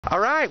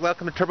Alright,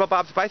 welcome to Turbo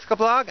Bob's Bicycle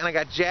Blog, and I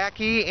got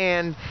Jackie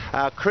and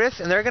Chris,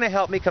 and they're going to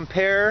help me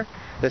compare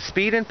the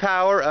speed and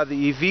power of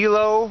the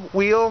Velo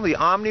wheel, the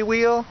Omni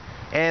Wheel,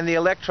 and the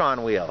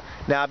Electron wheel.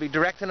 Now I'll be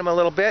directing them a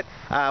little bit.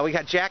 We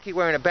got Jackie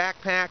wearing a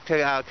backpack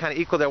to kind of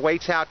equal their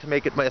weights out to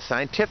make it as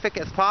scientific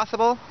as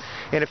possible.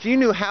 And if you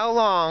knew how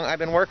long I've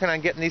been working on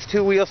getting these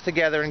two wheels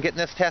together and getting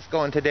this test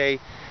going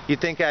today,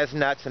 you'd think I was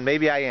nuts, and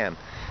maybe I am.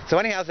 So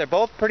anyhow, they're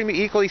both pretty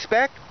equally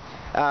spec'd.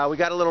 We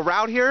got a little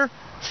route here.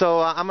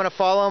 So I'm going to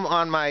follow them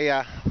on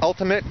my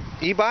Ultimate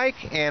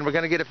e-bike, and we're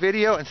going to get a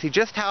video and see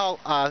just how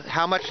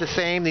much the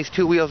same these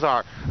two wheels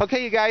are.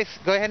 Okay, you guys,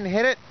 go ahead and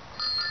hit it.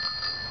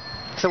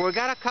 So we've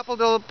got a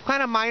couple of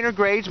kind of minor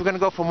grades. We're going to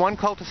go from one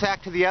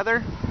cul-de-sac to the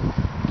other.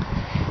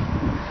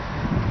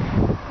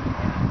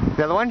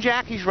 Now the one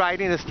Jackie's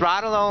riding is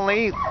throttle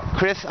only.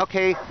 Chris,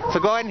 okay, so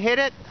go ahead and hit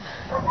it.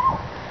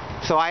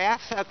 So I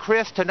asked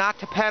Chris not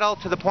to pedal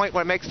to the point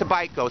where it makes the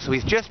bike go. So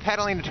he's just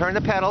pedaling to turn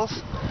the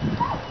pedals.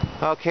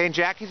 Okay, and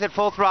Jackie's at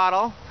full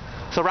throttle.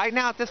 So right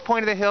now at this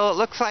point of the hill, it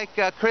looks like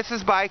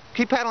Chris's bike.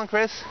 Keep pedaling,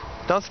 Chris.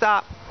 Don't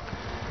stop.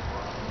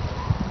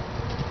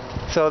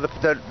 So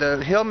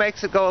the hill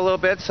makes it go a little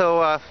bit.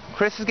 So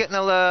Chris is getting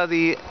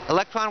the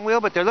Electron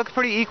wheel, but they look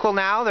pretty equal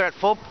now. They're at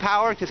full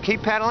power. Just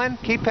keep pedaling.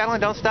 Keep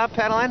pedaling. Don't stop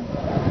pedaling.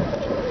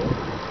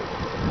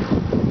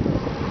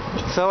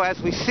 So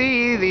as we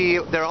see,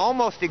 they're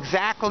almost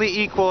exactly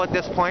equal at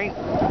this point.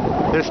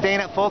 They're staying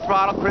at full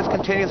throttle. Chris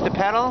continues to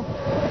pedal.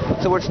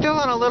 So we're still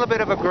on a little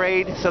bit of a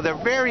grade, so they're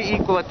very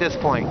equal at this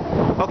point.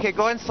 Okay,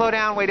 go ahead and slow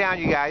down way down,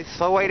 you guys.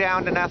 Slow way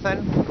down to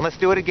nothing. Let's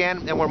do it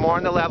again, and we're more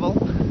on the level.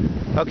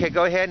 Okay,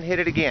 go ahead and hit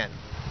it again.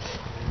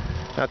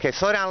 Okay,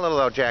 slow down a little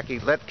though, Jackie.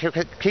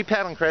 Keep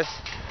pedaling, Chris.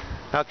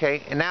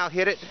 Okay, and now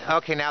hit it.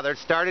 Okay, now they're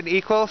started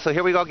equal, so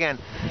here we go again.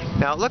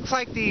 Now it looks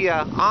like the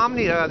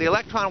the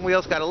Electron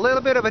wheel's got a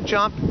little bit of a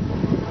jump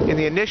in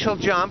the initial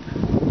jump.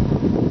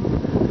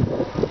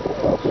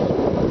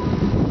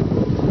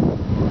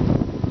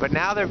 But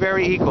now they're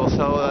very equal,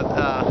 so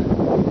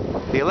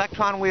the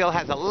Electron wheel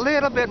has a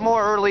little bit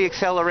more early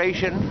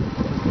acceleration.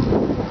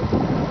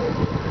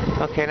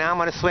 Okay, now I'm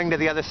going to swing to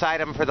the other side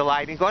of them for the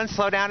lighting. Go ahead and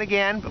slow down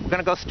again, but we're going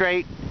to go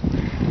straight.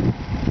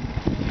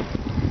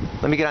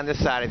 Let me get on this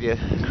side of you,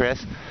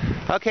 Chris.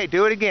 Okay,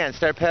 do it again.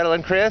 Start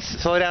pedaling, Chris.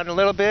 Slow down a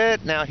little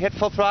bit. Now hit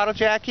full throttle,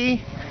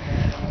 Jackie.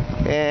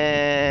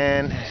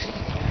 And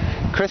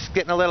Chris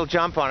getting a little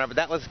jump on it, but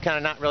that was kind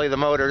of not really the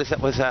motors.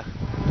 That was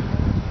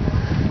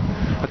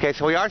okay,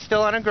 so we are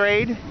still on a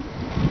grade.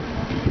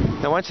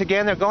 Now once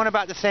again, they're going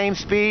about the same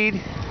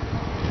speed.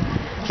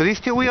 So these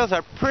two wheels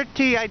are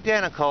pretty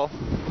identical.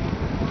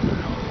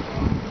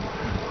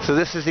 So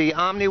this is the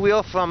Omni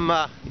wheel from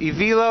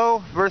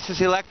Velo versus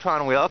the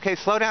Electron wheel. Okay,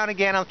 slow down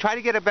again. I'll try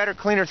to get a better,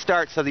 cleaner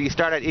start so that you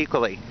start out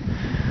equally.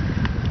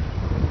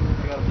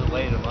 I got a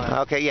delay to mine.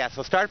 Okay, yeah,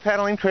 so start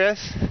pedaling,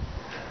 Chris.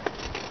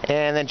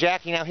 And then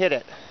Jackie, now hit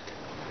it.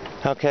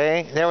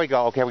 Okay, there we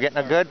go. Okay, we're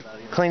getting a good,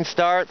 clean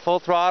start, full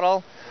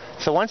throttle.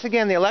 So once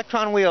again, the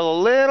Electron wheel a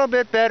little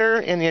bit better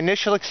in the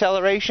initial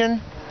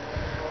acceleration,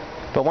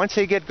 but once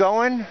they get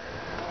going,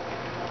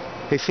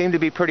 they seem to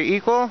be pretty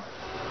equal.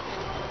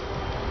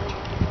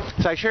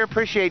 So I sure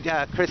appreciate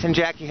Chris and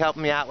Jackie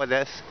helping me out with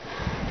this.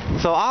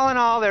 So all in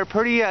all, they're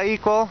pretty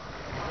equal,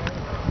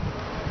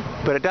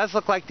 but it does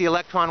look like the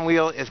Electron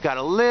wheel has got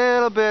a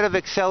little bit of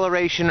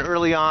acceleration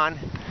early on.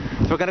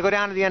 So we're going to go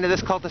down to the end of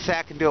this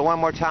cul-de-sac and do it one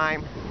more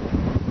time.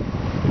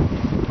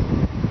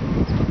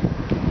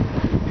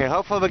 Okay,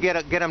 hopefully we'll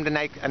get them to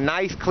make a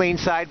nice, clean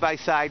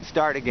side-by-side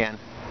start again.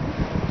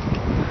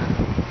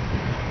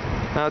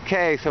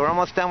 Okay, so we're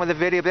almost done with the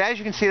video, but as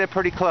you can see, they're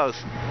pretty close.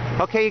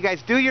 Okay, you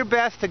guys, do your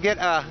best to get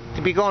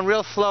to be going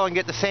real slow and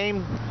get the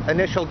same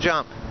initial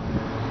jump.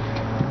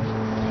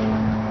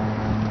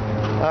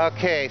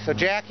 Okay, so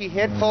Jackie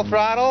hit full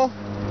throttle.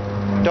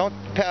 Don't.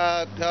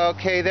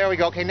 Okay, there we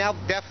go. Okay, now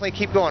definitely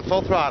keep going,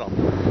 full throttle.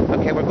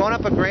 Okay, we're going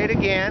up a grade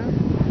again.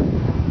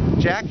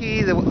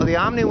 Jackie, the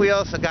Omni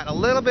wheels have got a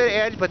little bit of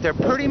edge, but they're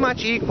pretty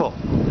much equal.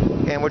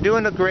 And we're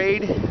doing the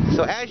grade.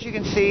 So as you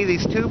can see,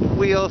 these two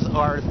wheels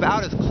are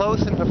about as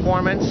close in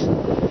performance.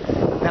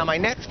 Now my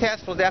next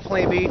test will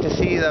definitely be to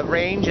see the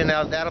range, and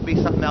that'll be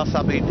something else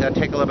I'll take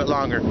a little bit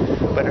longer.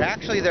 But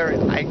actually they're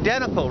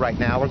identical right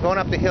now. We're going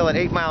up the hill at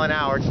 8 miles an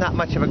hour. It's not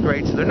much of a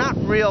grade, so they're not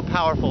real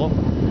powerful.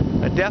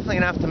 Definitely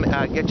enough to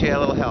get you a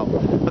little help.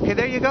 Okay,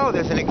 there you go.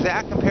 There's an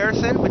exact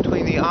comparison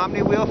between the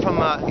Omni wheel from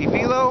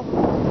Velo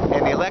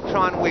and the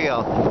Electron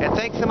wheel. And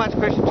thanks so much,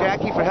 Chris and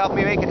Jackie, for helping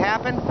me make it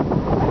happen.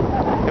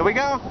 Here we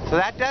go. So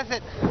that does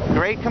it.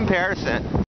 Great comparison.